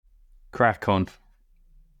Crack on.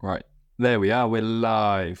 Right, there we are. We're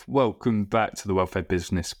live. Welcome back to the Well-Fed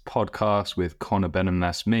Business Podcast with Connor Benham.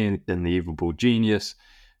 That's me and the Evil Ball Genius,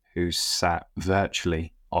 who's sat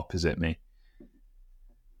virtually opposite me.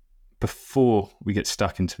 Before we get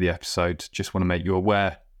stuck into the episode, just want to make you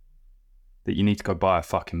aware that you need to go buy a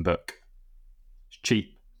fucking book. It's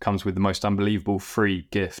cheap. Comes with the most unbelievable free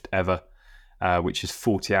gift ever, which is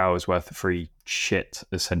 40 hours worth of free shit,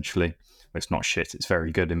 essentially. Well, it's not shit, it's very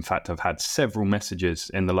good. In fact, I've had several messages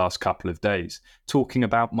in the last couple of days talking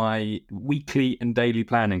about my weekly and daily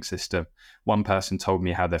planning system. One person told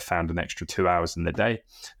me how they've found an extra 2 hours in the day.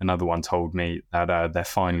 Another one told me that they're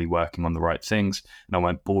finally working on the right things. And I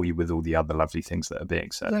won't bore you with all the other lovely things that are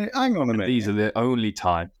being said. Hang on a minute. These are the only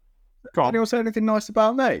time. Go on. Anyone say anything nice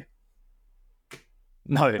about me?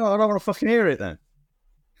 No. I don't want to fucking hear it then.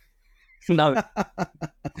 No.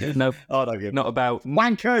 No. I don't give Not about...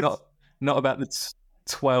 wankers. Not about the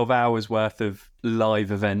 12 hours worth of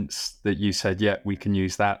live events that you said, yeah, we can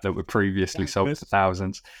use that were previously sold for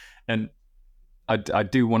thousands. And I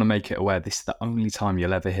do want to make it aware, this is the only time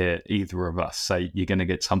you'll ever hear either of us say you're going to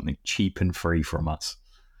get something cheap and free from us.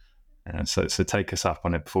 So take us up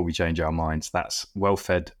on it before we change our minds. That's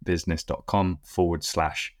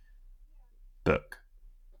wellfedbusiness.com/book.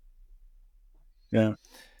 Yeah.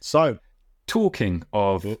 So, talking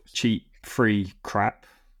of cheap, free crap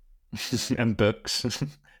and books,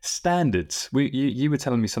 standards. You were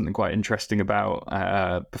telling me something quite interesting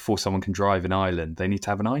about before someone can drive in Ireland, they need to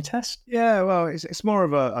have an eye test. Yeah, well, it's more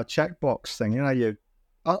of a checkbox thing. You know,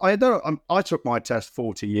 I took my test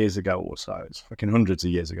 40 years ago or so. It's fucking hundreds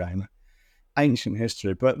of years ago, you know? Ancient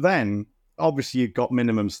history. But then, obviously, you've got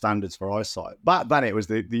minimum standards for eyesight. Back then, it was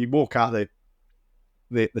you walk out the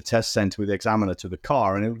test centre with the examiner to the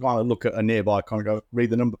car, and it would kind of look at a nearby car and go, read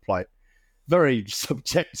the number plate. Very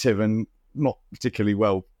subjective and not particularly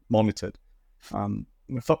well monitored.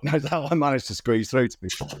 Fuck knows how I managed to squeeze through, to be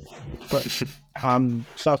fair. But so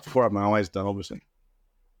that's before I had my eyes done, obviously.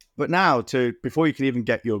 But now, before you can even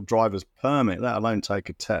get your driver's permit, let alone take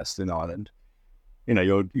a test in Ireland, you know,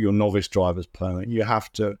 your novice driver's permit, you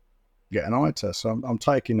have to get an eye test. So I'm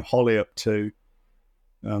taking Holly up to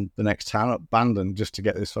the next town, up Bandon, just to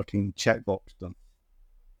get this fucking checkbox done.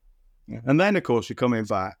 Yeah. And then, of course, you're coming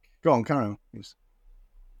back. Go on, carry on. Yes.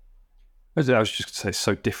 I was just going to say, it's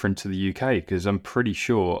so different to the UK, because I'm pretty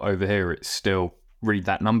sure over here it's still read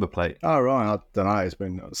that number plate. Oh, right. I don't know. It's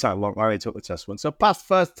been so long. I only took the test once. So passed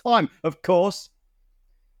first time, of course.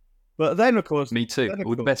 But then, of course... Me too.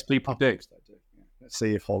 All the best people do. Let's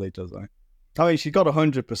see if Holly does that. I mean, she got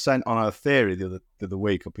 100% on her theory the other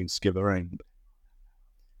week up in Skibbereen.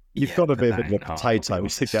 You've got to be a bit of a potato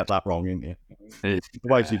to get that wrong, ain't you? The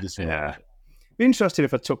way she described it. Be interested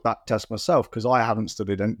if I took that test myself, because I haven't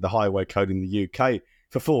studied the highway code in the UK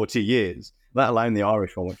for 40 years, let alone the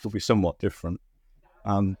Irish one, which will be somewhat different.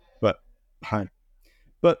 But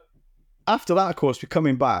after that, of course, we're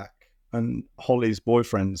coming back, and Holly's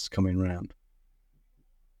boyfriend's coming round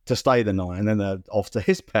to stay the night, and then they're off to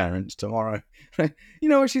his parents tomorrow. You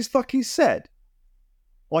know what she's fucking said?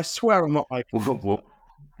 I swear I'm not making...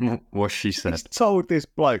 What she said? She's told this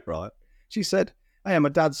bloke, right? She said, hey, my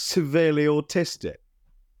dad's severely autistic.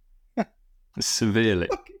 Severely?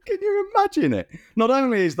 Can you imagine it? Not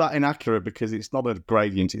only is that inaccurate because it's not a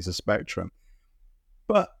gradient, it's a spectrum,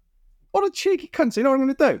 but what a cheeky cunt. You know what I'm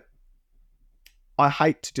going to do? I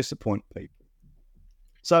hate to disappoint people.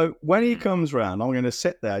 So when he comes round, I'm going to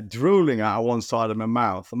sit there drooling out of one side of my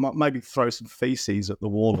mouth. I might maybe throw some feces at the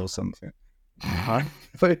wall or something.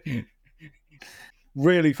 But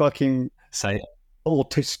really fucking say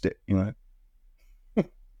autistic, you know.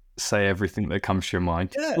 Say everything that comes to your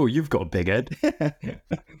mind. Yeah. Oh, you've got a big head.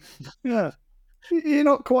 Yeah. You're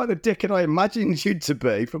not quite the dickhead I imagined you to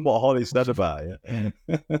be from what Holly said about you.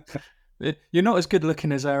 You're not as good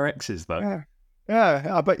looking as our exes, though.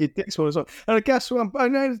 Yeah, I bet your dick's one as well. And I guess I'm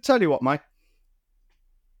going to tell you what, mate.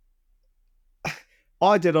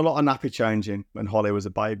 I did a lot of nappy changing when Holly was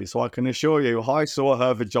a baby, so I can assure you I saw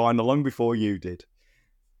her vagina long before you did.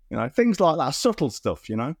 You know, things like that, subtle stuff,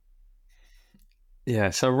 you know? Yeah,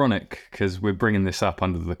 it's ironic because we're bringing this up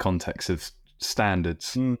under the context of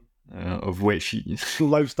standards, of which...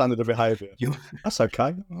 Low standard of behaviour. That's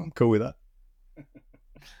okay. I'm cool with that.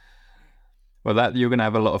 Well, you're going to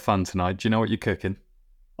have a lot of fun tonight. Do you know what you're cooking?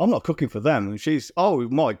 I'm not cooking for them. Oh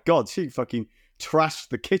my God, she fucking trashed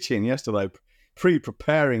the kitchen yesterday,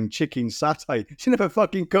 pre-preparing chicken satay. She never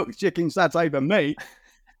fucking cooked chicken satay for me.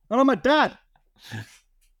 And I'm a dad.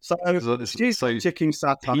 So she's chicken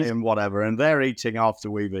satay and whatever, and they're eating after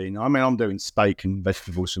we've eaten. I mean, I'm doing steak and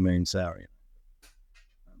vegetables for me and Sarah.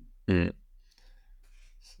 Mm.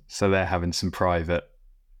 So they're having some private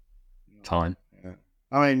time. Yeah.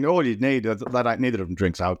 I mean, all you need, neither of them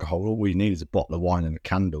drinks alcohol. All we need is a bottle of wine and a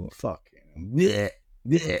candle. Fuck. Yeah.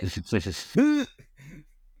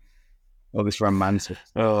 All this romantic.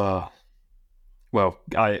 Oh, well,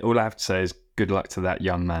 all I have to say is good luck to that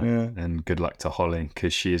young man and good luck to Holly,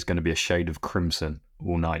 because she is going to be a shade of crimson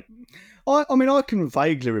all night. I mean, I can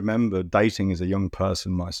vaguely remember dating as a young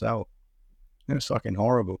person myself. It was fucking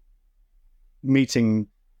horrible. Meeting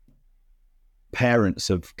parents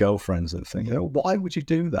of girlfriends and thinking, oh, why would you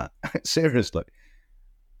do that? Seriously.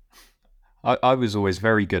 I was always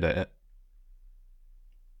very good at it.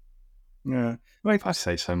 Yeah. I mean, If I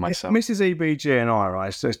say so myself. Mrs. EBG and I,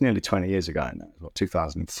 right, so it's nearly 20 years ago now, it was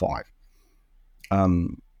 2005.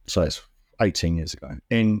 So it's 18 years ago.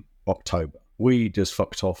 In October, we just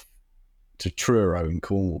fucked off to Truro in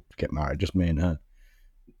Cornwall to get married, just me and her.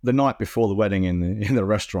 The night before the wedding in the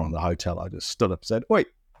restaurant, the hotel, I just stood up and said, wait,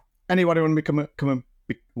 anybody want to come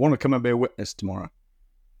and be a witness tomorrow?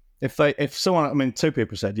 If someone, I mean, two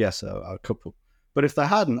people said yes, a couple. But if they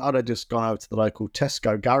hadn't, I'd have just gone over to the local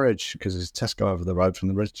Tesco garage, because there's Tesco over the road from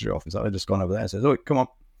the registry office. I'd have just gone over there and said, oh, come on,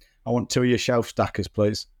 I want 2 of your shelf stackers,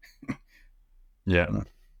 please. Yeah.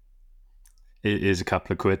 It is a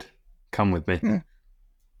couple of quid. Come with me. Yeah.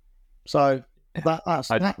 So that's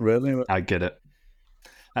that really. I get it.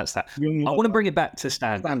 That's that. I want to bring it back to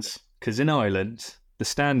standards, because in Ireland, the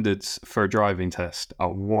standards for a driving test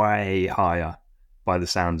are way higher by the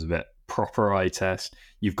sounds of it. Proper eye test.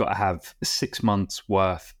 You've got to have 6 months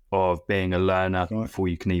worth of being a learner before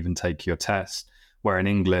you can even take your test. Where in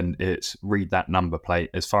England, it's read that number plate.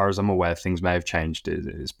 As far as I'm aware, things may have changed.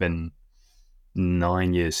 It's been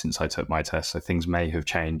 9 years since I took my test, so things may have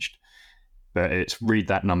changed. But it's read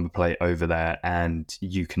that number plate over there, and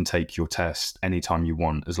you can take your test anytime you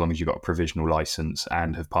want, as long as you've got a provisional license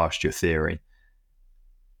and have passed your theory.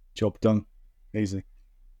 Job done. Easy.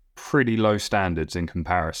 Pretty low standards in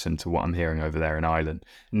comparison to what I'm hearing over there in Ireland.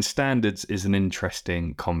 And standards is an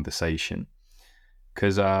interesting conversation,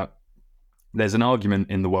 because there's an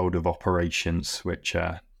argument in the world of operations, which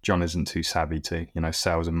John isn't too savvy to,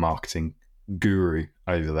 sales and marketing guru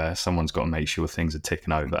over there. Someone's got to make sure things are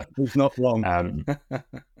ticking over. He's not wrong.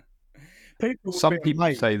 Some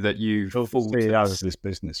people say that you fall out of this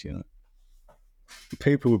business,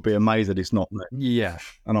 People would be amazed that it's not me. Yeah.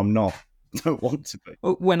 And I'm not. I don't want to be.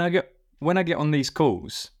 When I get on these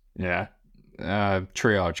calls,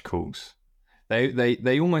 triage calls,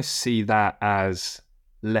 they almost see that as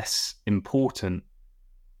less important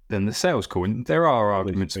than the sales call. And there are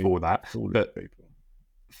arguments for that, but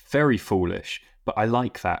very foolish. But I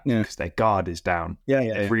like that because their guard is down.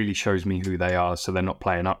 It really shows me who they are, so they're not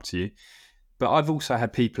playing up to you. But I've also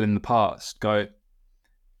had people in the past go,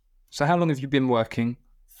 so how long have you been working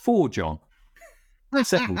for, John?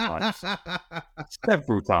 Several times.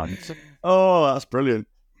 Several times. Oh, that's brilliant.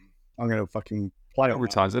 I'm going to fucking play it. Several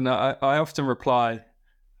times. And I often reply,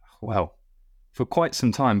 well, for quite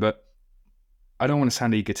some time, but I don't want to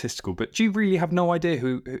sound egotistical, but do you really have no idea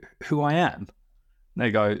who I am? And they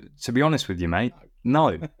go, to be honest with you, mate, no.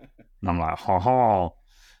 And I'm like, ha ha.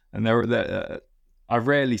 And I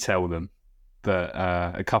rarely tell them, but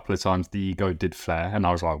a couple of times the ego did flare, and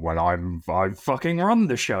I was like, well, I fucking run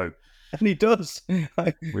the show. And he does.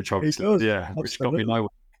 Which obviously, which got me nowhere.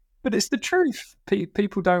 But it's the truth.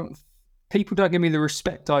 People don't give me the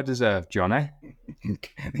respect I deserve, John, eh?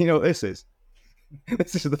 You know what this is?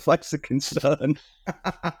 This is the place of concern.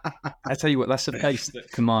 I tell you what, that's a place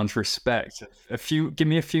that commands respect. Give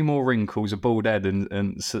me a few more wrinkles, a bald head,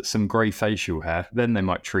 and some grey facial hair, then they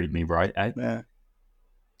might treat me right, eh? Yeah.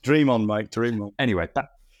 Dream on, mate. Dream on. Anyway,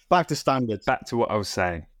 back to standards. Back to what I was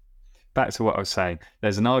saying.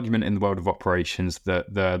 There's an argument in the world of operations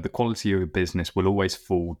that the quality of a business will always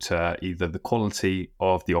fall to either the quality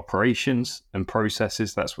of the operations and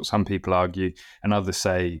processes. That's what some people argue, and others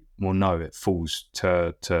say, well, no, it falls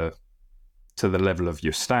to the level of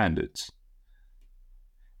your standards.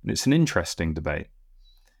 And it's an interesting debate,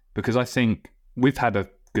 because I think we've had a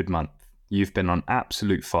good month. You've been on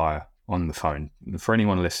absolute fire on the phone. For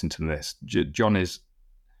anyone listening to this, John is...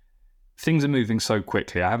 Things are moving so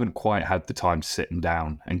quickly. I haven't quite had the time to sit him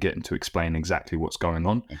down and get him to explain exactly what's going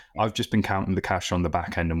on. I've just been counting the cash on the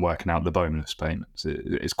back end and working out the bonus payments.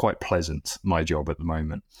 It's quite pleasant, my job at the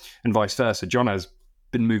moment. And vice versa. John has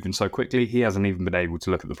been moving so quickly, he hasn't even been able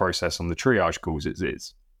to look at the process on the triage calls.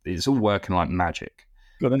 It's all working like magic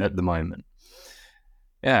at the moment.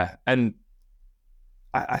 Yeah, and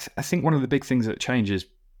I think one of the big things that changes,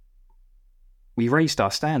 we raised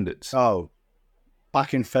our standards. Oh,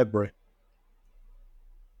 back in February.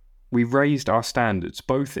 we raised our standards,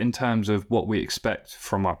 both in terms of what we expect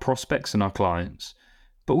from our prospects and our clients,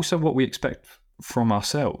 but also what we expect from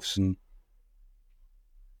ourselves.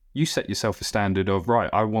 You set yourself a standard of, right,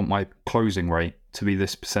 I want my closing rate to be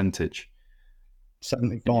this percentage.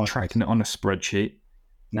 75. Tracking it on a spreadsheet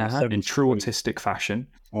in true autistic fashion.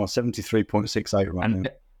 73.68 right now.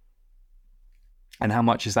 And how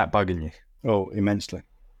much is that bugging you? Oh, immensely.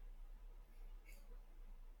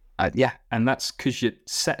 Yeah, and that's because you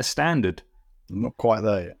set a standard. I'm not quite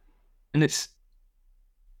there yet. And it's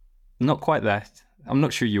not quite there. I'm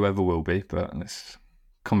not sure you ever will be, but it's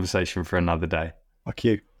a conversation for another day. Like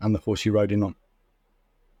you and the horse you rode in on.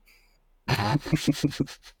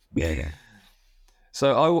 Yeah.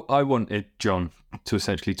 So I wanted John to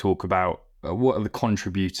essentially talk about what are the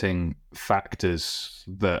contributing factors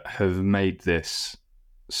that have made this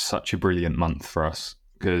such a brilliant month for us,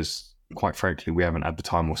 because quite frankly, we haven't had the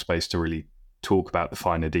time or space to really talk about the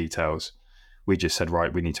finer details. We just said,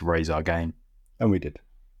 right, we need to raise our game. And we did.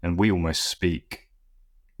 And we almost speak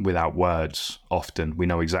without words often. We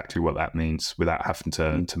know exactly what that means without having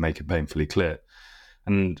to make it painfully clear.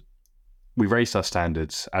 And we raised our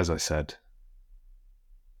standards, as I said,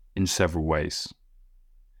 in several ways.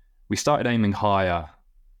 We started aiming higher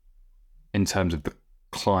in terms of the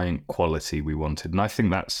client quality we wanted. And I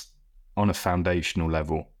think that's on a foundational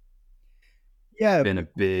level. Yeah. Been a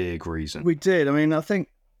big reason. We did. I mean, I think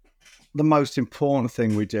the most important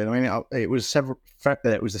thing we did, I mean, it was the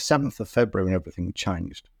 7th of February when everything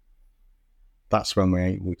changed. That's when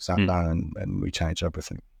we sat down and we changed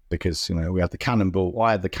everything, because, you know, we had the cannonball.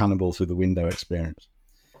 I had the cannonball through the window experience.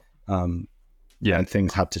 And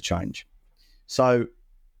things had to change. So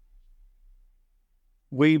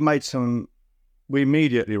we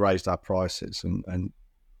immediately raised our prices and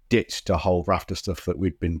ditched a whole raft of stuff that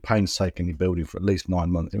we'd been painstakingly building for at least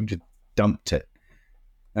 9 months. And we just dumped it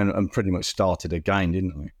and pretty much started again,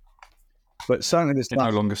 didn't we? But certainly it no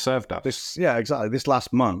longer served us. Exactly. This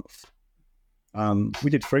last month, we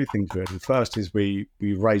did 3 things really. The first is we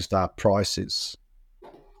raised our prices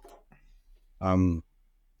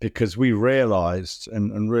because we realised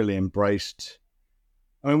and really embraced.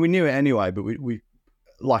 I mean, we knew it anyway, but we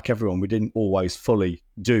like everyone, we didn't always fully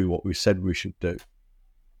do what we said we should do.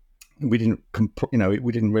 We didn't,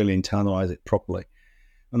 we didn't really internalise it properly,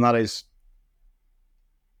 and that is,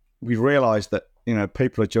 we realised that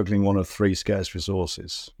people are juggling one of 3 scarce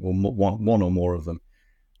resources, or one or more of them: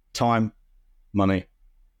 time, money,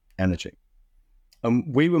 energy.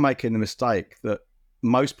 And we were making the mistake that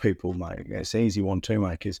most people make. It's an easy one to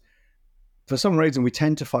make. Is for some reason we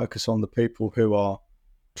tend to focus on the people who are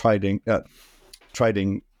trading,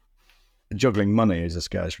 juggling money as a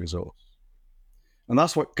scarce resource. And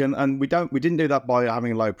that's what we didn't do that by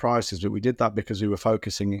having low prices, but we did that because we were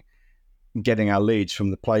focusing, getting our leads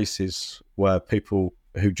from the places where people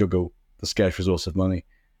who juggle the scarce resource of money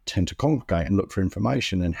tend to congregate and look for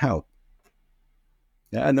information and help.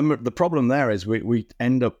 Yeah, and the problem there is we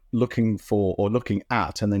end up looking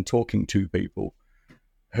at and then talking to people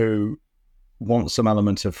who want some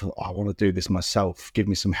element of, I want to do this myself, give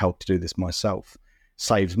me some help to do this myself.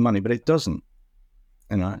 Saves money, but it doesn't.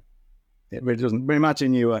 It really doesn't. But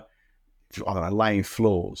imagine you were, laying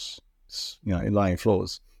floors. Laying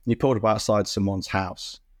floors. You pulled up outside someone's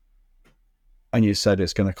house, and you said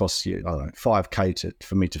it's going to cost you, $5,000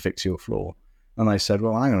 for me to fix your floor. And they said,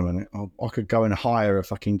 well, hang on a minute, I could go and hire a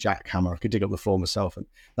fucking jackhammer. I could dig up the floor myself, and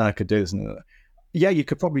then I could do this. Yeah, you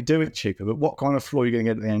could probably do it cheaper, but what kind of floor are you going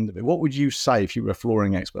to get at the end of it? What would you say if you were a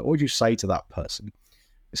flooring expert? What would you say to that person?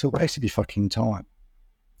 It's a waste of your fucking time.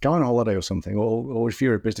 Go on holiday or something, or if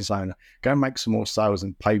you're a business owner, go and make some more sales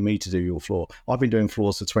and pay me to do your floor. I've been doing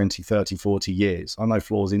floors for 20, 30, 40 years. I know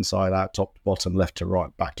floors inside out, top to bottom, left to right,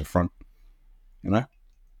 back to front.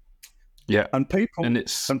 Yeah. And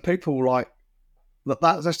people like,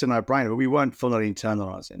 that's just a no-brainer, but we weren't fully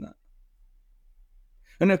internalising that.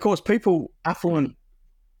 And of course, affluent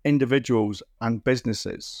individuals and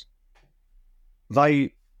businesses,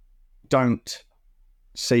 they don't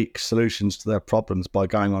seek solutions to their problems by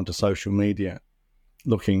going onto social media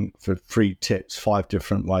looking for free tips, 5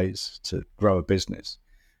 different ways to grow a business.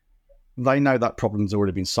 They know that problem's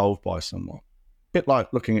already been solved by someone. A bit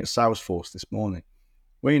like looking at Salesforce this morning.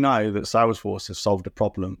 We know that Salesforce has solved a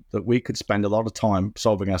problem that we could spend a lot of time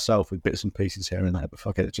solving ourselves with bits and pieces here and there, but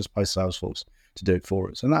fuck it, just pay Salesforce to do it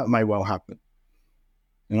for us. And that may well happen.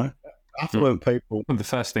 Affluent people. Well, the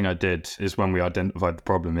first thing I did is when we identified the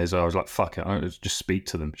problem is I was like, fuck it, I'll just speak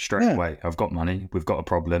to them straight away. I've got money. We've got a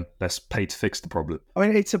problem. Let's pay to fix the problem. I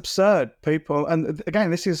mean, it's absurd. People, and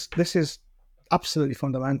again, this is absolutely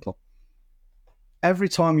fundamental. Every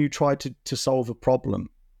time you try to solve a problem,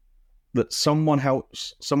 that someone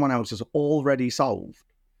else has already solved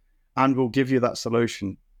and will give you that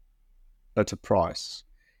solution at a price,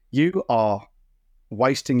 you are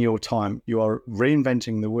wasting your time. You are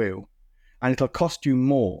reinventing the wheel, and it'll cost you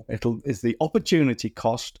more. It's the opportunity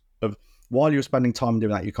cost of while you're spending time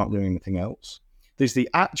doing that, you can't do anything else. There's the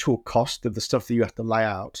actual cost of the stuff that you have to lay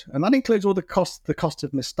out, and that includes all the cost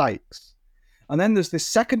of mistakes. And then there's this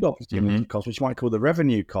second opportunity cost, which you might call the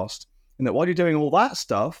revenue cost, and that while you're doing all that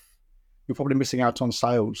stuff, you're probably missing out on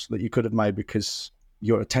sales that you could have made because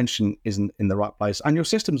your attention isn't in the right place and your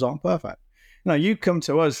systems aren't perfect. You come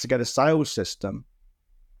to us to get a sales system.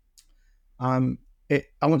 I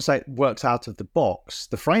wouldn't say it works out of the box.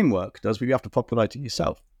 The framework does, but you have to populate it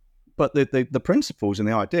yourself. But the principles and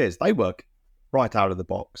the ideas, they work right out of the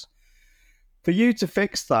box. For you to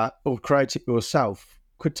fix that or create it yourself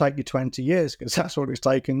could take you 20 years because that's what it's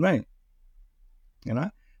taken me.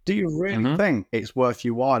 Do you really think it's worth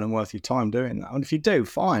your while and worth your time doing that? And if you do,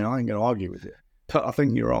 fine, I ain't going to argue with you. But I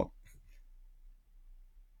think you're wrong.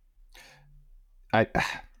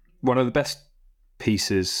 One of the best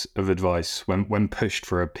pieces of advice when pushed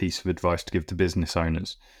for a piece of advice to give to business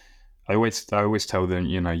owners, I always tell them,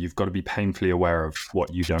 you've got to be painfully aware of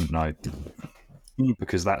what you don't know,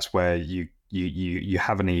 because that's where you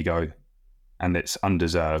have an ego, and it's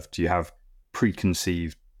undeserved. You have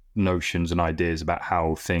preconceived notions and ideas about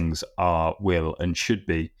how things are, will, and should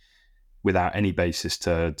be, without any basis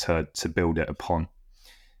to build it upon.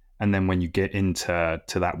 And then when you get into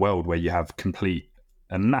that world where you have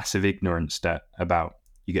a massive ignorance debt about,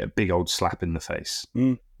 you get a big old slap in the face.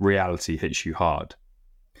 Reality hits you hard.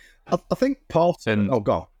 I think part of... Oh,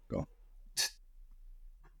 go on.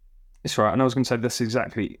 It's right. And I was going to say this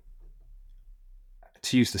exactly,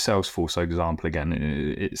 to use the Salesforce example again,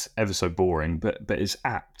 it's ever so boring, but it's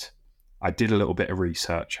apt. I did a little bit of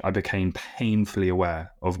research. I became painfully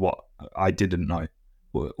aware of what I didn't know.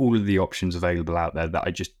 All of the options available out there that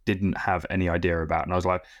I just didn't have any idea about. And I was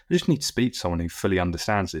like, I just need to speak to someone who fully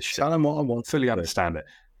understands this shit. Tell them what I want. Fully understand it.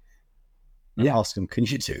 Yeah. Ask them, can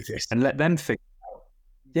you do this? And let them figure it out.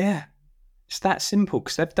 Yeah. It's that simple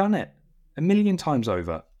because they've done it 1,000,000 times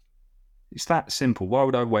over. It's that simple. Why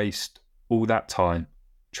would I waste all that time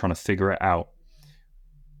trying to figure it out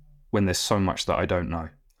when there's so much that I don't know?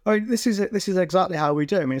 I mean, this is exactly how we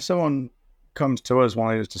do. I mean, if someone comes to us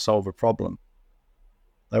wanting us to solve a problem,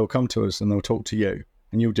 they will come to us and they'll talk to you,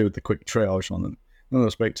 and you'll do the quick triage on them. And they'll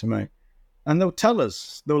speak to me, and they'll tell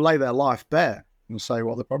us, they'll lay their life bare and say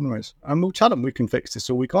what the problem is, and we'll tell them we can fix this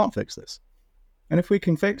or we can't fix this. And if we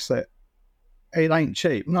can fix it, it ain't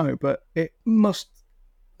cheap, no, but it must,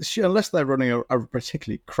 unless they're running a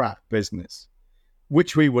particularly crap business,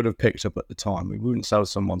 which we would have picked up at the time. We wouldn't sell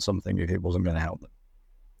someone something if it wasn't going to help them.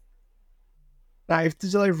 Now, do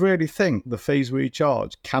they really think the fees we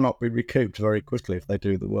charge cannot be recouped very quickly if they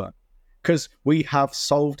do the work? Because we have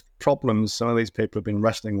solved problems some of these people have been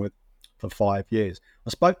wrestling with for 5 years. I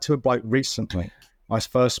spoke to a bloke recently I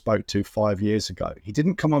first spoke to 5 years ago. He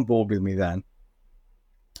didn't come on board with me then,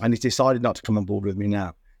 and he's decided not to come on board with me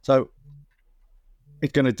now. So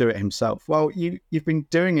he's going to do it himself. Well, you've been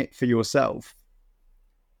doing it for yourself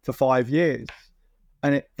for 5 years,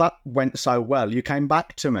 and that went so well. You came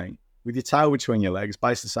back to me with your tail between your legs,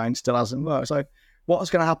 basically saying it still hasn't worked. So what's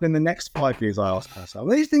going to happen in the next 5 years, I ask myself.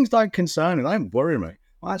 These things don't concern me. They don't worry me.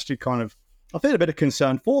 I actually I feel a bit of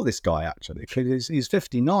concern for this guy, actually, because he's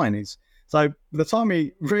 59. So by the time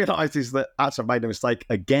he realises that actually I've made a mistake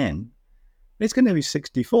again, it's going to be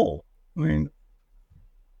 64. I mean,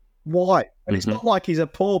 why? And it's not like he's a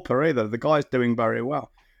pauper either. The guy's doing very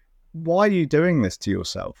well. Why are you doing this to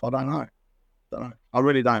yourself? I don't know. I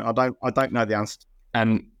really don't. I don't know the answer.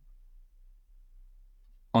 And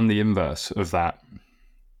on the inverse of that,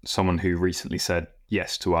 someone who recently said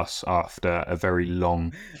yes to us after a very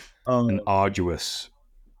long and arduous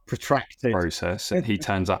protracted process, and he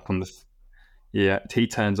turns up on the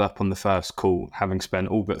first call having spent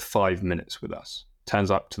all but 5 minutes with us.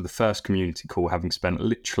 Turns up to the first community call having spent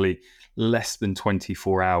literally less than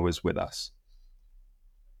 24 hours with us.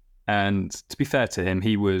 And to be fair to him,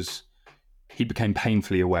 he became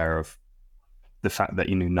painfully aware of the fact that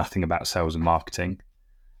he knew nothing about sales and marketing.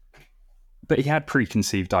 But he had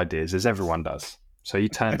preconceived ideas, as everyone does. So he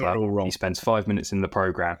turns up, he spends 5 minutes in the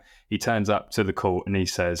program, he turns up to the call and he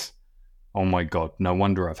says, "Oh my God, no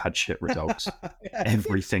wonder I've had shit results.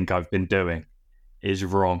 Everything I've been doing is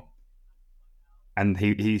wrong." And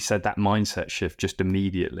he said that mindset shift just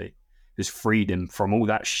immediately has freed him from all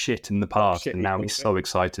that shit in the past. And now he's so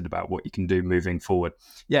excited about what he can do moving forward.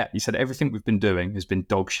 Yeah, he said, everything we've been doing has been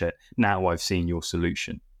dog shit. Now I've seen your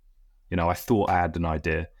solution. I thought I had an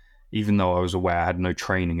idea. even though I was aware I had no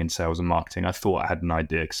training in sales and marketing, I thought I had an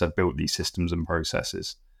idea because I'd built these systems and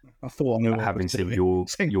processes. I thought I knew what Having I was seen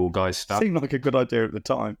doing. your guys' stuff. Seemed like a good idea at the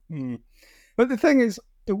time. But the thing is,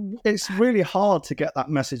 it's really hard to get that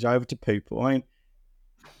message over to people. I mean,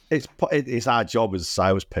 it's our job as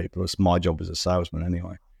salespeople. It's my job as a salesman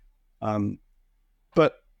anyway.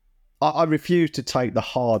 But I refuse to take the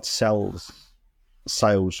hard sales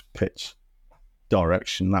pitch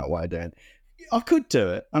direction that way, Dan. I could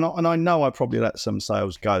do it, and I know I probably let some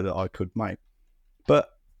sales go that I could make. But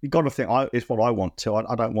you got to think, it's what I want to.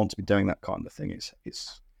 I don't want to be doing that kind of thing.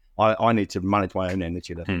 I need to manage my own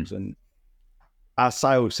energy levels, and our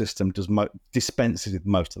sales system dispenses with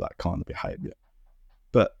most of that kind of behaviour.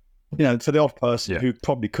 But for the odd person who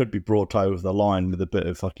probably could be brought over the line with a bit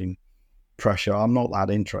of fucking pressure, I'm not that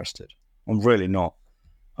interested. I'm really not.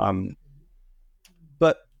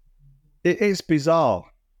 But it is bizarre.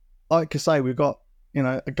 Like I say, we've got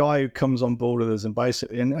a guy who comes on board with us, and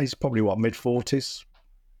he's probably mid-40s.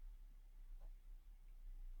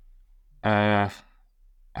 I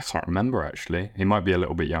can't remember actually. He might be a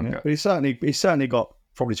little bit younger. Yeah, but he's certainly got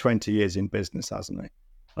probably 20 years in business, hasn't he?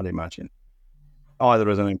 I'd imagine. Either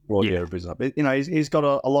as an employee or a business. But, he's got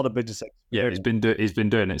a lot of business experience. Yeah, he's been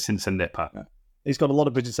doing it since a nipper. Yeah. He's got a lot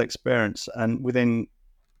of business experience, and within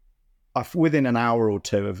an hour or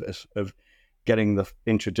two of getting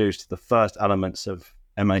introduced to the first elements of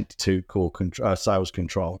M82 core sales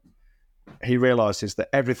control, he realizes that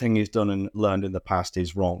everything he's done and learned in the past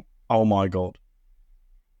is wrong. Oh my God.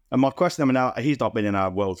 And my question, he's not been in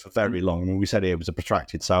our world for very long. I mean, we said it was a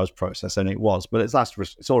protracted sales process, and it was, but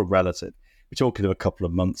it's all relative. We're talking of a couple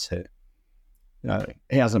of months here.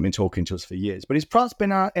 He hasn't been talking to us for years, but he's perhaps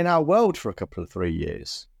been in our world for a couple of 3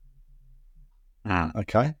 years.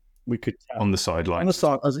 Okay. We could tell. On the sideline. On the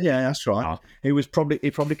side, yeah, that's right. He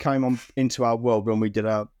probably came into our world when we did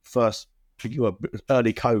our first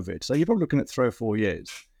early COVID. So you're probably looking at 3 or 4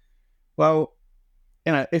 years. Well,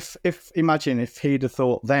 imagine if he'd have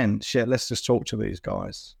thought then, shit, let's just talk to these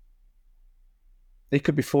guys. It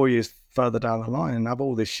could be 4 years further down the line and have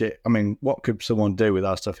all this shit. I mean, what could someone do with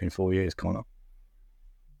our stuff in 4 years, Connor?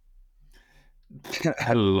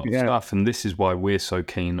 Hell of a lot of stuff, and this is why we're so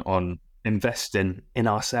keen on investing in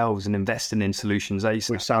ourselves and investing in solutions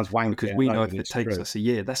ASAP. Which sounds wanky, because we know if it takes us a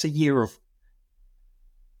year, it's a year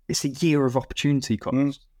of opportunity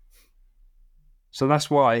cost. So that's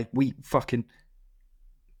why we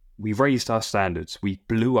raised our standards. We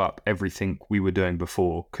blew up everything we were doing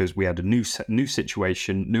before because we had a new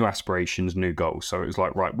situation, new aspirations, new goals. So it was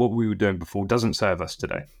like, right, what we were doing before doesn't serve us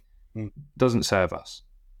today. Doesn't serve us.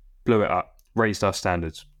 Blew it up, raised our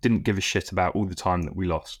standards, didn't give a shit about all the time that we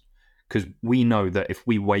lost. Because we know that if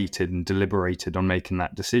we waited and deliberated on making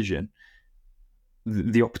that decision,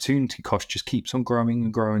 the opportunity cost just keeps on growing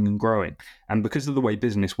and growing and growing. And because of the way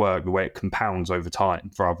business works, the way it compounds over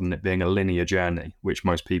time, rather than it being a linear journey, which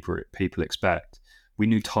most people expect, we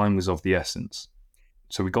knew time was of the essence.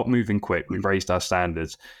 So we got moving quick, we raised our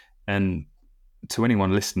standards. And to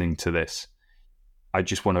anyone listening to this, I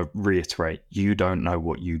just want to reiterate, you don't know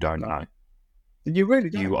what you don't know. You really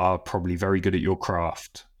don't. You are probably very good at your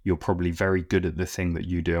craft. You're probably very good at the thing that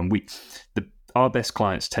you do. And our best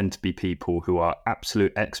clients tend to be people who are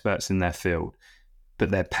absolute experts in their field, but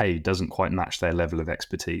their pay doesn't quite match their level of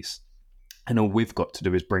expertise. And all we've got to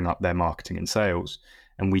do is bring up their marketing and sales,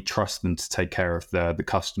 and we trust them to take care of the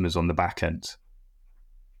customers on the back end.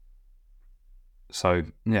 So,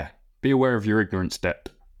 yeah, be aware of your ignorance debt.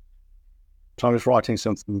 So I was writing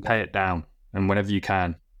something. Pay it down, and whenever you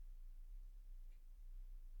can.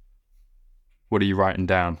 What are you writing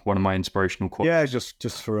down? One of my inspirational quotes? Yeah,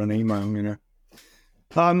 just for an email,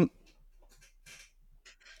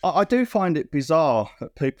 I do find it bizarre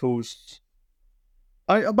that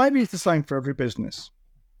maybe it's the same for every business.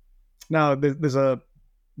 Now, there's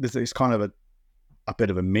kind of a bit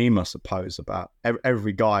of a meme, I suppose, about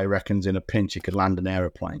every guy reckons in a pinch he could land an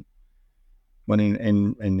aeroplane. When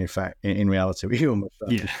in fact, in reality, we almost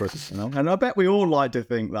and I bet we all like to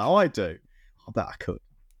think that. I do. I bet I could.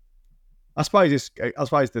 I suppose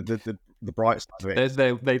the bright side of it.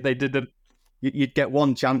 They didn't. You'd get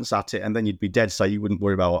one chance at it, and then you'd be dead. So you wouldn't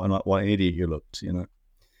worry about what an idiot you looked,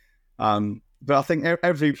 But I think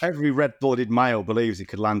every red-blooded male believes he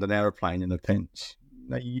could land an aeroplane in a pinch.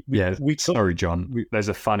 Sorry, John. There's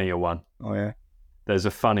a funnier one. Oh yeah. There's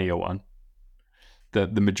a funnier one. The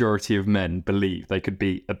majority of men believe they could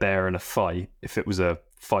beat a bear in a fight if it was a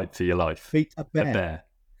fight for your life. Beat a bear.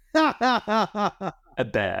 A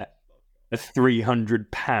bear. A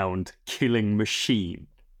 300-pound killing machine.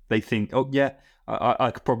 They think, oh yeah, I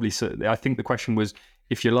could probably. I think the question was,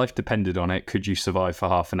 if your life depended on it, could you survive for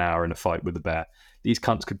half an hour in a fight with a bear? These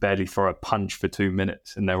cunts could barely throw a punch for 2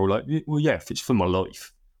 minutes, and they're all like, well, yeah, if it's for my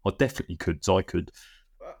life, I definitely could, so I could.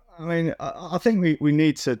 I mean, I think we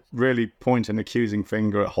need to really point an accusing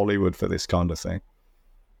finger at Hollywood for this kind of thing,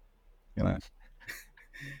 you know,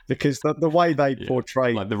 because the way they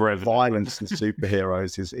portray like the violence and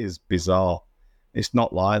superheroes is bizarre. It's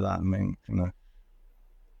not like that. I mean, you know,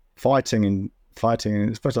 fighting, and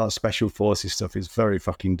especially like special forces stuff, is very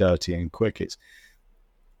fucking dirty and quick. It's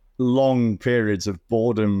long periods of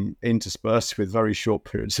boredom interspersed with very short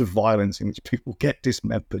periods of violence in which people get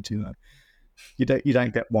dismembered. You know, you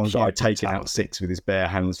don't get one guy taking out 6 with his bare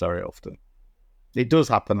hands very often. It does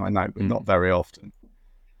happen, I know, but not very often.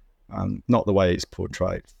 Not the way it's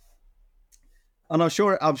portrayed. And I'm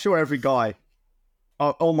sure every guy,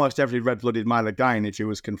 almost every red-blooded male again, if he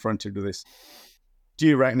was confronted with this, do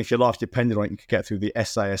you reckon if your life depended on it, you could get through the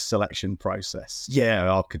SAS selection process?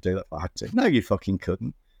 Yeah, I could do that if I had to. No, you fucking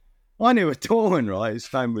couldn't. I knew a Dorman, right?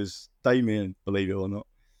 His name was Damien, believe it or not.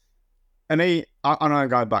 And I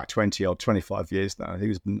go back 25 years now. He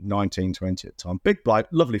was 19, 20 at the time. Big bloke,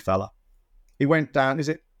 lovely fella. He went down, is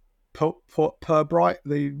it Purbright,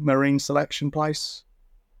 the marine selection place?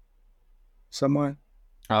 Somewhere?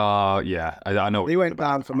 Yeah, I know. He went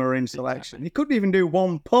down for marine selection. He couldn't even do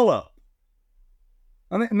one pull-up.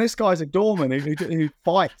 And this guy's a doorman who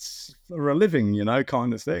fights for a living, you know,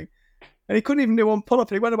 kind of thing. And he couldn't even do one pull-up.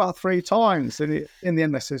 He went about 3 times. And in the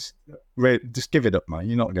end, they says, just give it up, mate.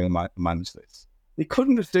 You're not going to manage this. He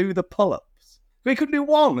couldn't do the pull-ups. He couldn't do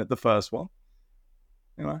one at the first one.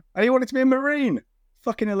 You know, and he wanted to be a Marine.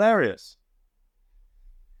 Fucking hilarious.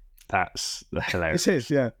 That's hilarious. It is,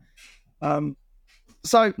 yeah.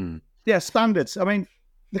 Yeah, standards. I mean,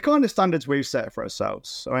 the kind of standards we've set for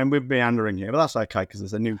ourselves. I mean, we're meandering here, but that's okay because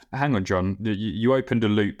there's a new... Hang on, John. You opened a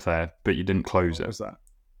loop there, but you didn't close it. What was that?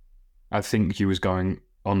 I think you was going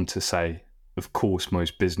on to say, of course,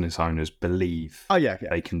 most business owners believe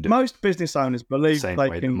they can do most business owners believe the same they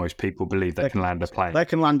way can... that most people believe they can land a plane. They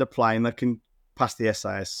can land a plane. They can pass the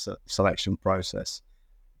SAS selection process.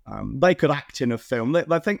 They could act in a film.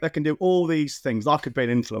 They think they can do all these things. I could be an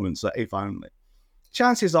influencer if only.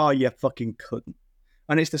 Chances are you fucking couldn't.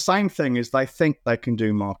 And it's the same thing as they think they can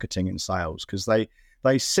do marketing and sales because they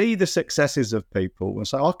see the successes of people and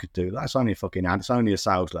say, I could do that. It's only a fucking ad. It's only a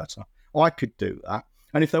sales letter. I could do that.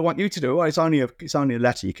 And if they want you to do it, well, it's only a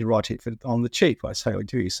letter. You can write it on the cheap. I say,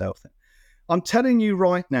 do it yourself then. I'm telling you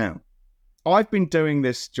right now, I've been doing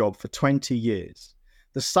this job for 20 years.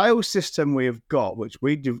 The sales system we have got, which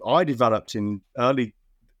I developed in early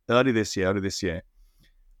this year,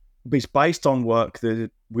 is based on work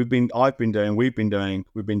that we've been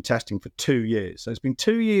testing for 2 years. So it's been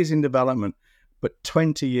 2 years in development, but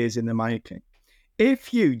 20 years in the making.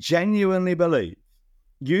 If you genuinely believe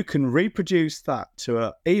you can reproduce that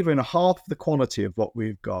to even half the quality of what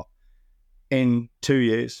we've got in 2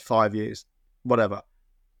 years, 5 years, whatever,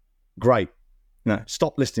 great. No,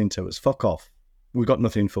 stop listening to us. Fuck off. We've got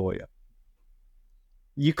nothing for you.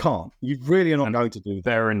 You can't. You really are not going to do that.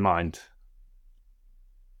 Bear in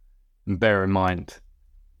mind,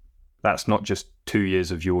 that's not just 2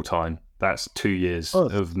 years of your time. That's 2 years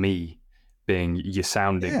of me being your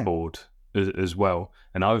sounding board as well.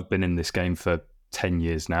 And I've been in this game for 10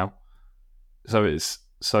 years now. So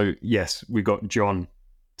yes, we got John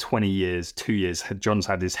 20 years, 2 years. John's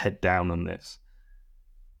had his head down on this.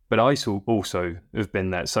 But I also have been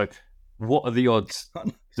there. So what are the odds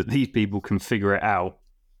that these people can figure it out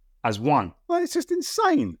as one? Well, it's just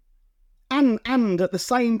insane. And at the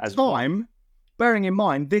same time, bearing in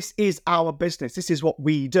mind, this is our business. This is what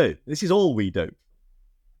we do. This is all we do.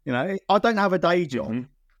 You know, I don't have a day job.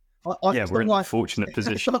 Mm-hmm. We're in a fortunate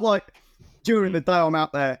position. It's not like during the day I'm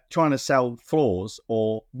out there trying to sell floors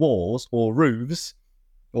or walls or roofs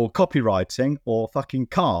or copywriting or fucking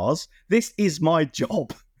cars. This is my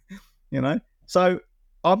job, you know? So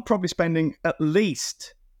I'm probably spending at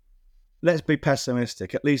least, let's be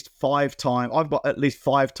pessimistic, at least 5 times. I've got at least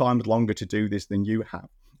 5 times longer to do this than you have.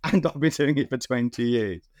 And I've been doing it for 20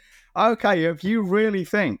 years. Okay, if you really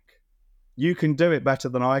think you can do it better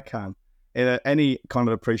than I can in any kind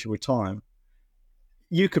of appreciable time,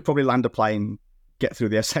 you could probably land a plane, get through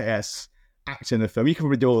the SAS, act in a film. You could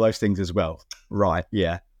probably do all those things as well. Right,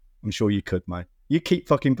 yeah. I'm sure you could, mate. You keep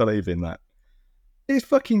fucking believing that. It's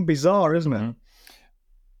fucking bizarre, isn't it? Mm-hmm.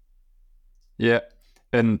 Yeah,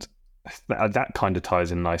 and that kind of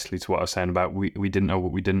ties in nicely to what I was saying about we didn't know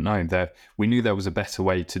what we didn't know. We knew there was a better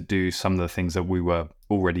way to do some of the things that we were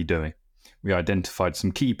already doing. We identified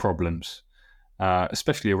some key problems,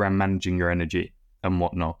 especially around managing your energy and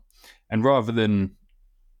whatnot. And rather than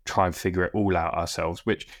try and figure it all out ourselves,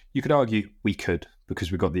 which you could argue we could,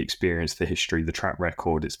 because we've got the experience, the history, the track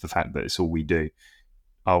record. It's the fact that it's all we do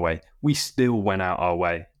our way. We still went out our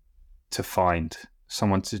way to find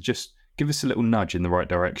someone to just give us a little nudge in the right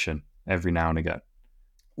direction every now and again.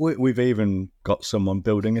 We've even got someone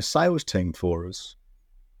building a sales team for us.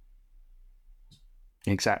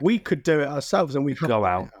 Exactly. We could do it ourselves, and we go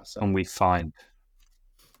out and we find.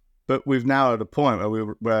 But we've now at a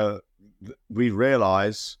point where we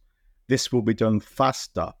realise this will be done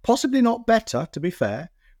faster, possibly not better, to be fair,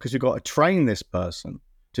 because we've got to train this person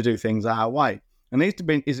to do things our way. And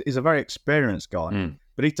he's a very experienced guy,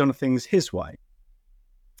 but he's done things his way.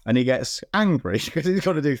 And he gets angry because he's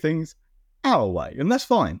got to do things our way. And that's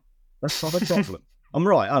fine. That's not a problem. I'm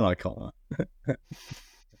right, aren't I, Connor?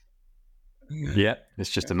 Yeah, it's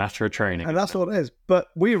just a matter of training. And that's what it is. But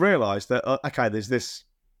we realised that, okay, there's this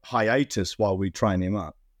hiatus while we train him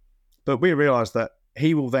up. But we realised that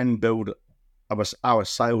he will then build our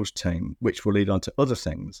sales team, which will lead on to other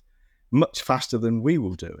things, much faster than we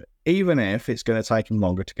will do it, even if it's going to take him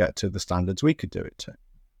longer to get to the standards we could do it to.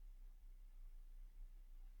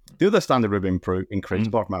 The other standard we've increased,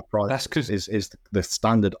 apart from our price, is the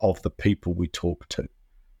standard of the people we talk to.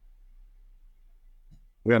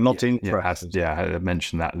 We are not interested. Yeah, I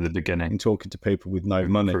mentioned that at the beginning. In talking to people with no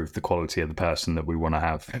money. Improve the quality of the person that we want to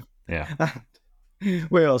have. Yeah.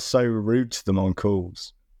 We are so rude to them on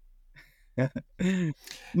calls.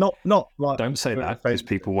 Not like. Don't say that, because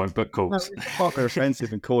people won't book calls. No, it's not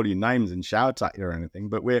offensive and call you names and shout at you or anything,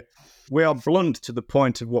 but we are blunt to the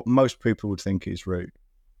point of what most people would think is rude.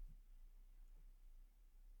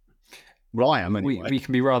 Well, I am anyway. We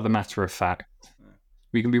can be rather matter of fact.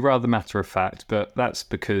 But that's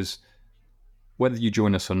because whether you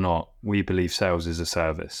join us or not, we believe sales is a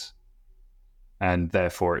service. And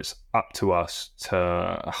therefore, it's up to us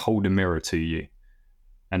to hold a mirror to you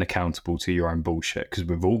and accountable to your own bullshit, because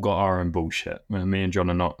we've all got our own bullshit. Me and John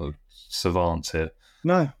are not savants here.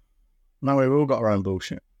 No, we've all got our own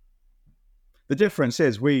bullshit. The difference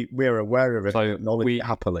is we're aware of it, so acknowledge it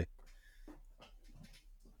happily.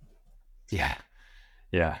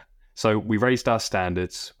 Yeah. So we raised our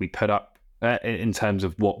standards. We put up, in terms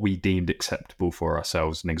of what we deemed acceptable for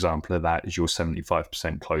ourselves. An example of that is your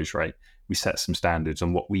 75% close rate. We set some standards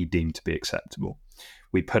on what we deemed to be acceptable.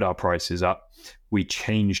 We put our prices up. We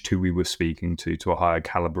changed who we were speaking to a higher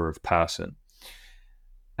caliber of person.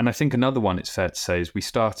 And I think another one, it's fair to say, is we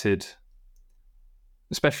started,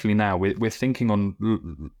 especially now, we're thinking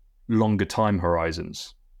on longer time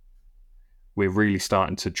horizons. We're really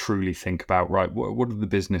starting to truly think about, right, what does the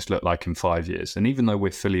business look like in 5 years? And even though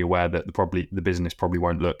we're fully aware that the business probably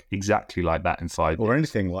won't look exactly like that in 5 years. Or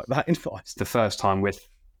anything like that in 5 years. It's the first time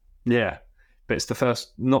but it's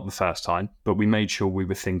not the first time, but we made sure we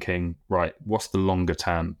were thinking, right, what's the longer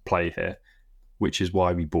term play here? Which is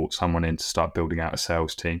why we brought someone in to start building out a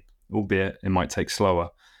sales team, albeit it might take slower,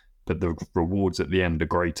 but the rewards at the end are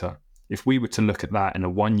greater. If we were to look at that in a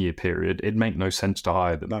 1 year period, it'd make no sense to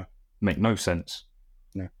hire them. No. Make no sense.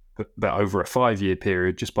 No. But over a 5 year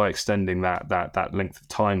period, just by extending that length of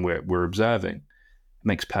time we're observing, it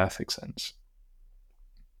makes perfect sense.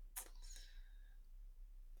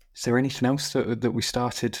 Is there anything else that we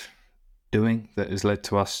started doing that has led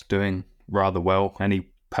to us doing rather well?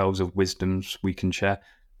 Any pearls of wisdoms we can share?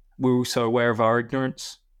 We're also aware of our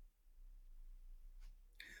ignorance.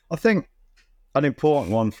 I think an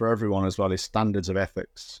important one for everyone as well is standards of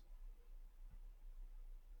ethics.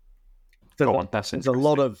 There's a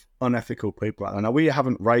lot of unethical people out there. Now, we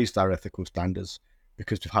haven't raised our ethical standards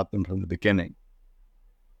because we've had them from the beginning.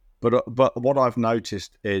 But what I've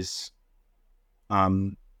noticed is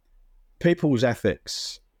people's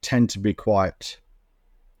ethics tend to be quite,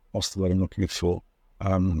 what's the word I'm looking for?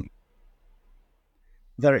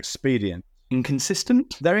 They're expedient.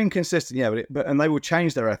 Inconsistent? They're inconsistent, yeah, and they will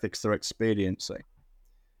change their ethics through expediency.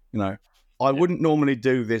 I wouldn't normally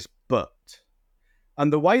do this, but...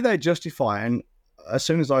 And the way they justify, and as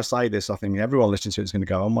soon as I say this, I think everyone listening to it is going to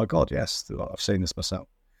go, oh my God, yes, I've seen this myself.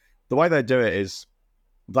 The way they do it is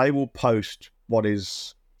they will post what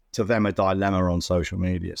is to them a dilemma on social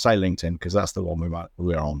media, say LinkedIn, because that's the one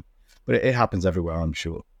we're on. But it happens everywhere, I'm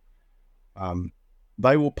sure.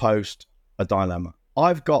 They will post a dilemma.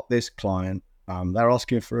 I've got this client, they're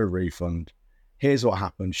asking for a refund. Here's what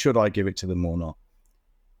happened. Should I give it to them or not?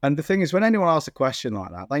 And the thing is, when anyone asks a question like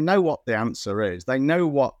that, they know what the answer is. They know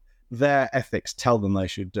what their ethics tell them they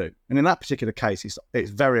should do. And in that particular case, it's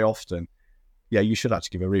very often, yeah, you should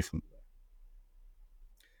actually give a refund.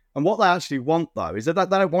 And what they actually want, though, is that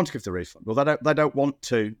they don't want to give the refund, or they don't want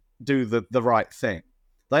to do the right thing.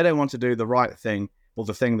 They don't want to do the right thing. or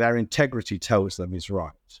the thing their integrity tells them is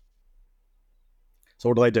right. So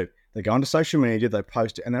what do? They go onto social media, they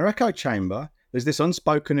post it in their echo chamber. There's this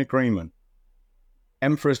unspoken agreement.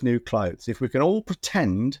 Emperor's new clothes. If we can all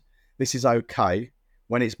pretend this is okay,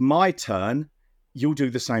 when it's my turn, you'll do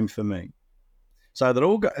the same for me. So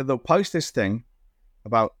they'll post this thing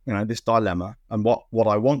about, this dilemma and what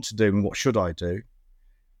I want to do and what should I do.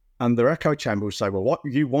 And their echo chamber will say, well, what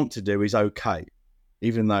you want to do is okay,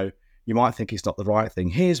 even though you might think it's not the right thing.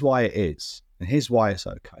 Here's why it is, and here's why it's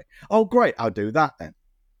okay. Oh, great, I'll do that then.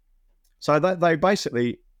 So they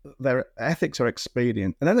basically, their ethics are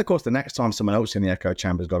expedient. And then, of course, the next time someone else in the echo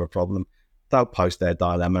chamber's got a problem, they'll post their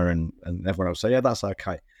dilemma and everyone else say, yeah, that's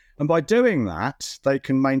okay. And by doing that, they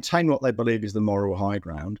can maintain what they believe is the moral high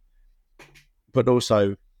ground, but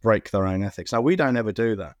also break their own ethics. Now, we don't ever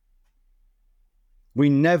do that. We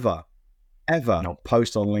never, ever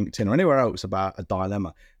post on LinkedIn or anywhere else about a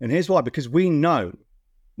dilemma. And here's why, because we know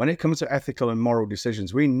when it comes to ethical and moral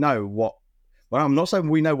decisions, we know well, I'm not saying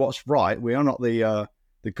we know what's right. We are not the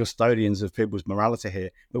custodians of people's morality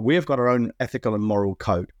here, but we have got our own ethical and moral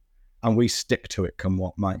code, and we stick to it come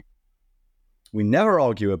what may. We never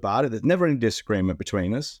argue about it. There's never any disagreement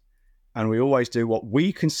between us. And we always do what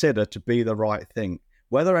we consider to be the right thing,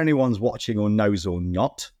 whether anyone's watching or knows or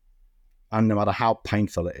not. And no matter how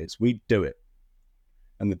painful it is, we do it.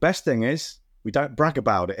 And the best thing is, we don't brag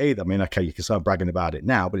about it either. I mean, okay, you can start bragging about it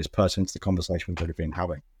now, but it's pertinent to the conversation we've already been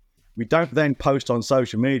having. We don't then post on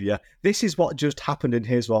social media, this is what just happened and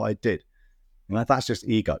here's what I did. That's just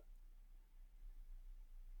ego.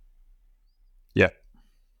 Yeah.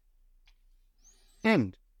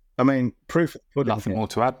 And, I mean, proof of the pudding. Nothing more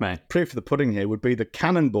to add, mate. Proof of the pudding here would be the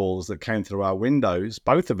cannonballs that came through our windows,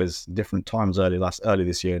 both of us, different times early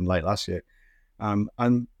this year and late last year.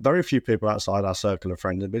 And very few people outside our circle of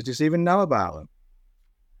friends and business even know about them.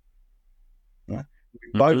 Right?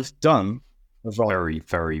 We've both done very,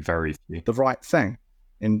 very, very few. The right thing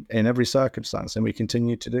in every circumstance, and we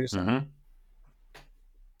continue to do so. Mm-hmm.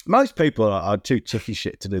 Most people are too toughy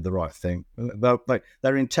shit to do the right thing.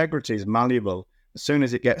 Their integrity is malleable. As soon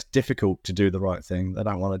as it gets difficult to do the right thing, they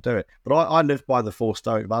don't want to do it. But I live by the 4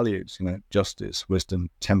 Stoic values, justice, wisdom,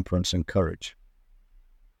 temperance, and courage.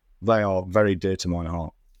 They are very dear to my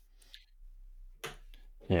heart.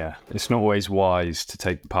 Yeah, it's not always wise to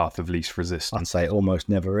take the path of least resistance. I'd say it almost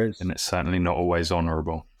never is. And it's certainly not always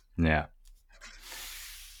honourable. Yeah.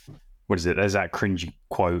 What is it? There's that cringy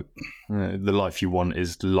quote. The life you want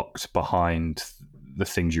is locked behind the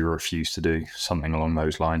things you refuse to do. Something along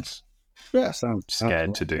those lines. Yeah, sounds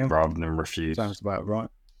scared to do rather than refuse. Sounds about right.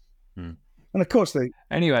 And of course,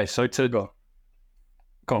 anyway, so to go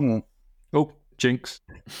on. Oh, jinx.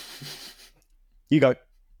 You go.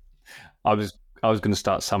 I was going to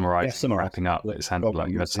start summarising, wrapping up. It sounded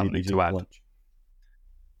like you had something to add.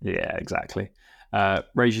 Yeah, exactly.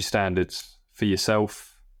 Raise your standards for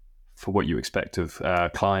yourself, for what you expect of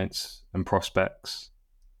clients and prospects.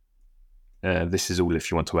 This is all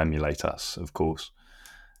if you want to emulate us, of course.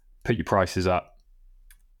 Put your prices up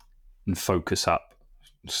and focus up.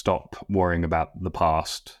 Stop worrying about the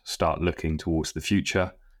past. Start looking towards the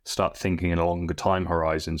future. Start thinking in longer time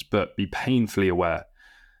horizons, but be painfully aware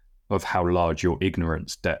of how large your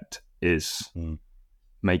ignorance debt is.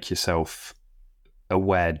 Make yourself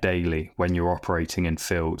aware daily when you're operating in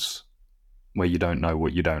fields where you don't know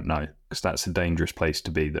what you don't know, because that's a dangerous place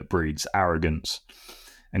to be that breeds arrogance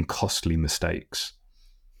and costly mistakes.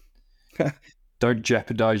 Don't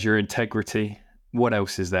jeopardize your integrity. What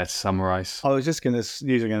else is there to summarize? I was just going to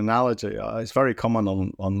using an analogy. It's very common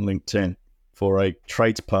on LinkedIn for a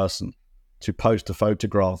tradesperson to post a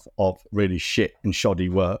photograph of really shit and shoddy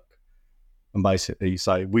work and basically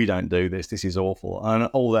say, we don't do this, this is awful. And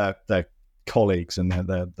all their colleagues and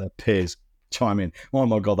their peers chime in, oh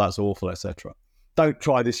my God, that's awful, etc. Don't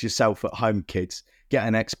try this yourself at home, kids. Get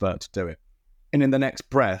an expert to do it. And in the next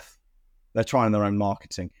breath, they're trying their own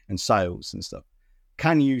marketing and sales and stuff.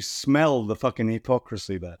 Can you smell the fucking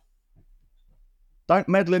hypocrisy there? Don't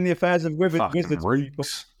meddle in the affairs of wizards.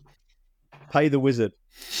 Pay the wizard.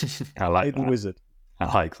 I like Pay the wizard.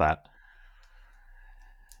 I like that.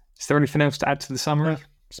 Is there anything else to add to the summary? Yeah,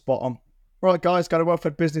 spot on. Right, guys, go to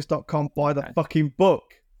wellfedbusiness.com, buy the fucking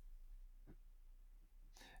book.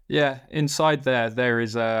 Yeah, inside there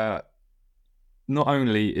is not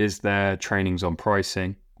only is there trainings on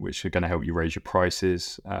pricing, which are going to help you raise your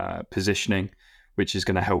prices, positioning, which is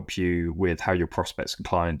going to help you with how your prospects and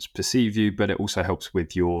clients perceive you, but it also helps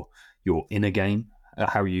with your inner game,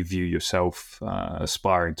 how you view yourself,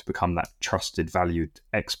 aspiring to become that trusted, valued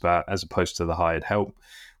expert as opposed to the hired help,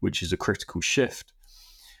 which is a critical shift.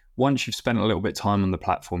 Once you've spent a little bit of time on the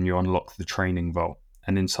platform, you unlock the training vault.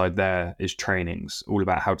 And inside there is trainings all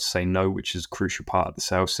about how to say no, which is a crucial part of the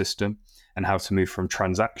sales system, and how to move from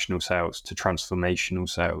transactional sales to transformational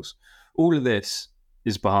sales. All of this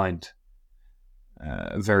is behind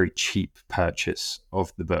a very cheap purchase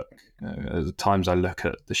of the book. At times I look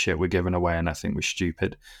at the shit we're giving away and I think we're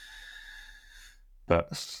stupid.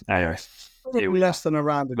 But anyway, less than a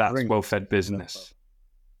round of that's drink. Well-Fed Business.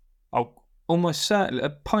 I'll almost certainly, a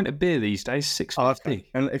pint of beer these days, $6.50.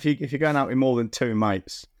 And if you're going out with more than two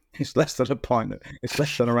mates, it's less than a pint. It's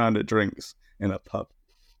less than a round of drinks in a pub.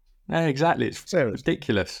 Yeah, exactly. It's Serious.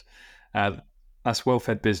 ridiculous. That's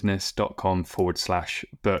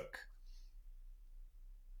wellfedbusiness.com/book.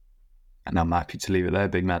 And I'm happy to leave it there,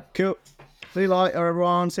 big man. Cool. See you later,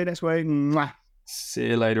 everyone. See you next week. Mwah. See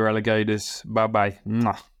you later, alligators. Bye-bye.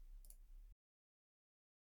 Mwah.